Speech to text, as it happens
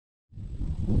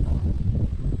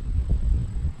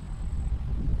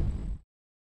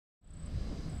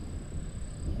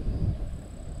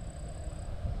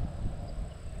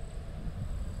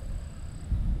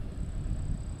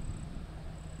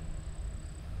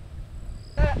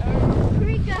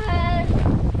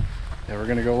we're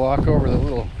gonna go walk over the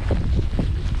little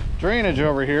drainage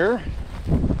over here.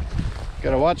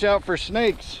 Gotta watch out for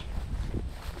snakes.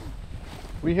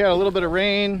 We had a little bit of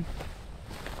rain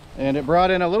and it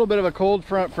brought in a little bit of a cold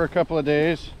front for a couple of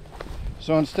days.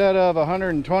 So instead of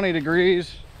 120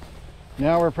 degrees,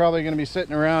 now we're probably gonna be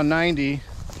sitting around 90.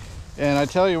 And I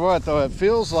tell you what though, it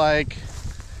feels like,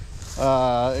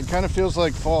 it kind of feels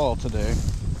like fall today.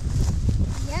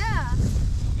 Yeah.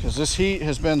 Because this heat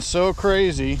has been so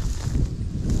crazy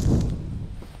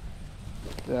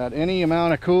that any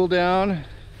amount of cool down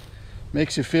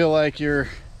makes you feel like you're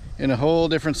in a whole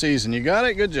different season. You got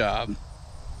it, good job.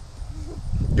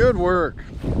 Good work.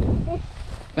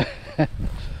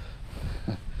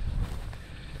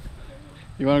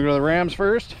 You want to go to the Rams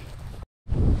first?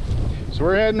 So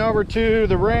we're heading over to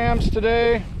the Rams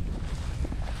today.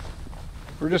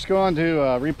 We're just going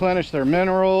to replenish their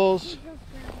minerals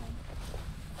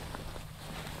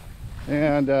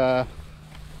and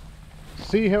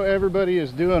see how everybody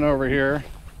is doing over here.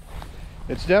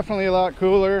 It's definitely a lot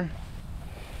cooler.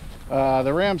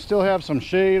 The Rams still have some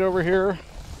shade over here.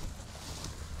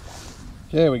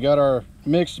 Okay, we got our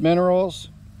mixed minerals.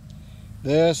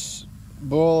 This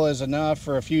bull is enough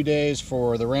for a few days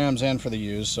for the Rams and for the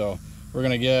ewes, so we're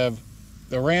gonna give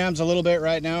the Rams a little bit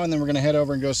right now, and then we're gonna head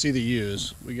over and go see the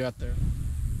ewes. We got there.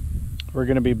 We're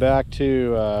gonna be back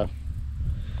to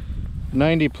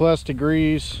 90 plus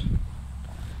degrees,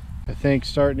 I think,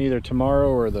 starting either tomorrow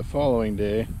or the following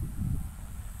day.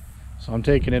 So I'm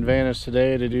taking advantage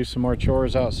today to do some more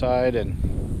chores outside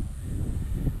and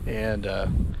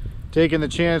taking the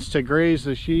chance to graze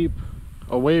the sheep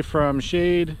away from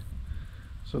shade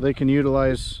so they can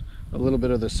utilize a little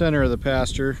bit of the center of the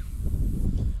pasture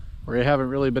where I haven't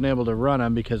really been able to run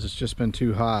them because it's just been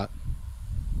too hot.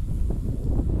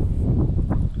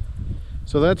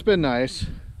 So that's been nice.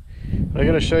 I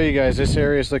gotta show you guys, this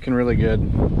area is looking really good.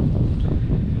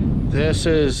 This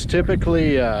is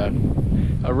typically a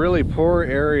really poor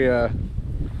area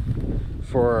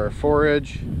for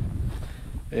forage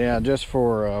and just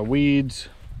for weeds.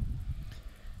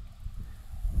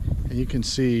 And you can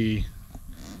see,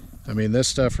 I mean, this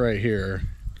stuff right here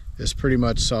is pretty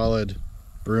much solid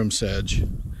broom sedge.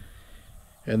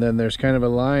 And then there's kind of a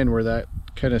line where that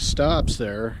kind of stops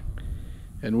there,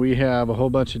 and we have a whole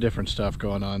bunch of different stuff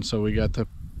going on. So we got the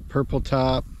purple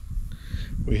top,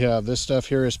 we have this stuff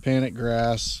here is panic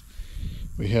grass,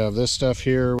 we have this stuff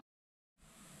here.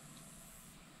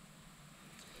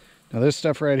 Now this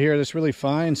stuff right here, this really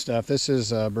fine stuff, this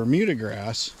is Bermuda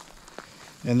grass,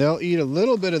 and they'll eat a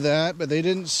little bit of that, but they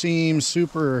didn't seem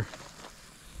super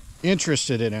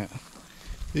interested in it.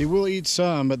 They will eat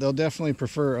some, but they'll definitely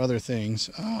prefer other things.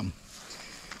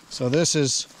 So this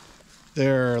is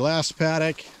their last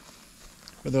paddock,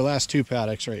 or their last two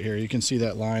paddocks right here. You can see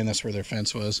that line, that's where their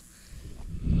fence was.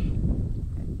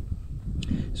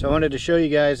 So I wanted to show you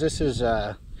guys, this is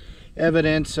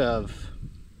evidence of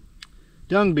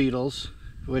dung beetles,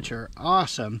 which are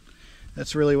awesome.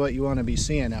 That's really what you want to be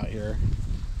seeing out here.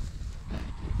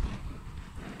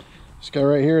 This guy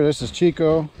right here, this is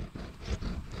Chico.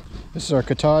 This is our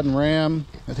Katahdin ram.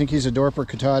 I think he's a Dorper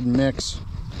Katahdin mix.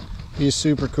 He's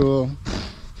super cool.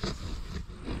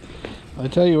 I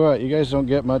tell you what, you guys don't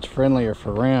get much friendlier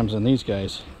for rams than these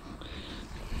guys.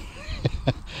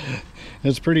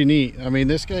 It's pretty neat. I mean,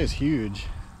 this guy's huge.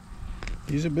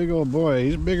 He's a big old boy.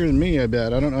 He's bigger than me, I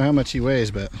bet. I don't know how much he weighs,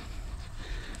 but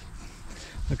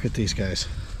look at these guys.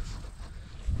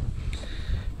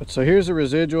 But so here's the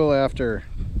residual after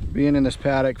being in this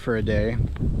paddock for a day.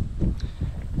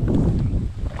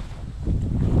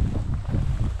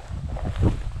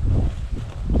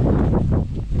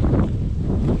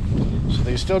 So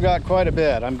they still got quite a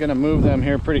bit. I'm gonna move them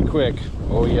here pretty quick.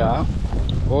 Oh yeah,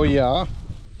 oh yeah.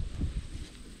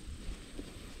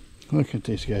 Look at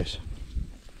these guys.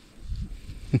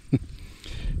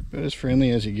 About as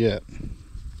friendly as you get.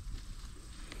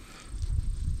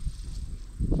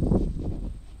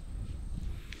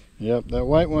 Yep, that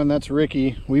white one, that's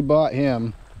Ricky. We bought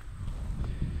him.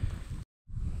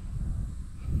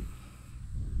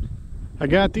 I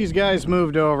got these guys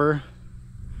moved over.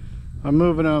 I'm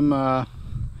moving them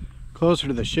closer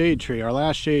to the shade tree, our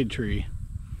last shade tree,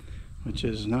 which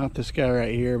is not this guy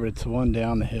right here, but it's the one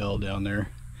down the hill down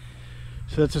there.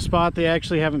 So it's a spot they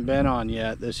actually haven't been on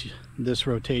yet this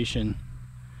rotation.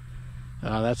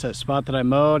 That's that spot that I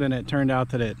mowed, and it turned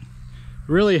out that it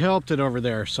really helped it over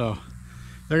there. So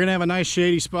they're gonna have a nice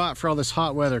shady spot for all this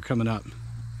hot weather coming up.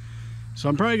 So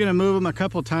I'm probably gonna move them a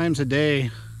couple times a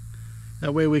day.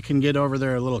 That way we can get over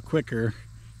there a little quicker,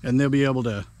 and they'll be able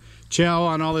to chow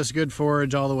on all this good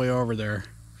forage all the way over there.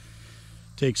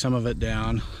 Take some of it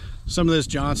down. some of this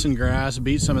Johnson grass,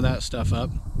 beat some of that stuff up.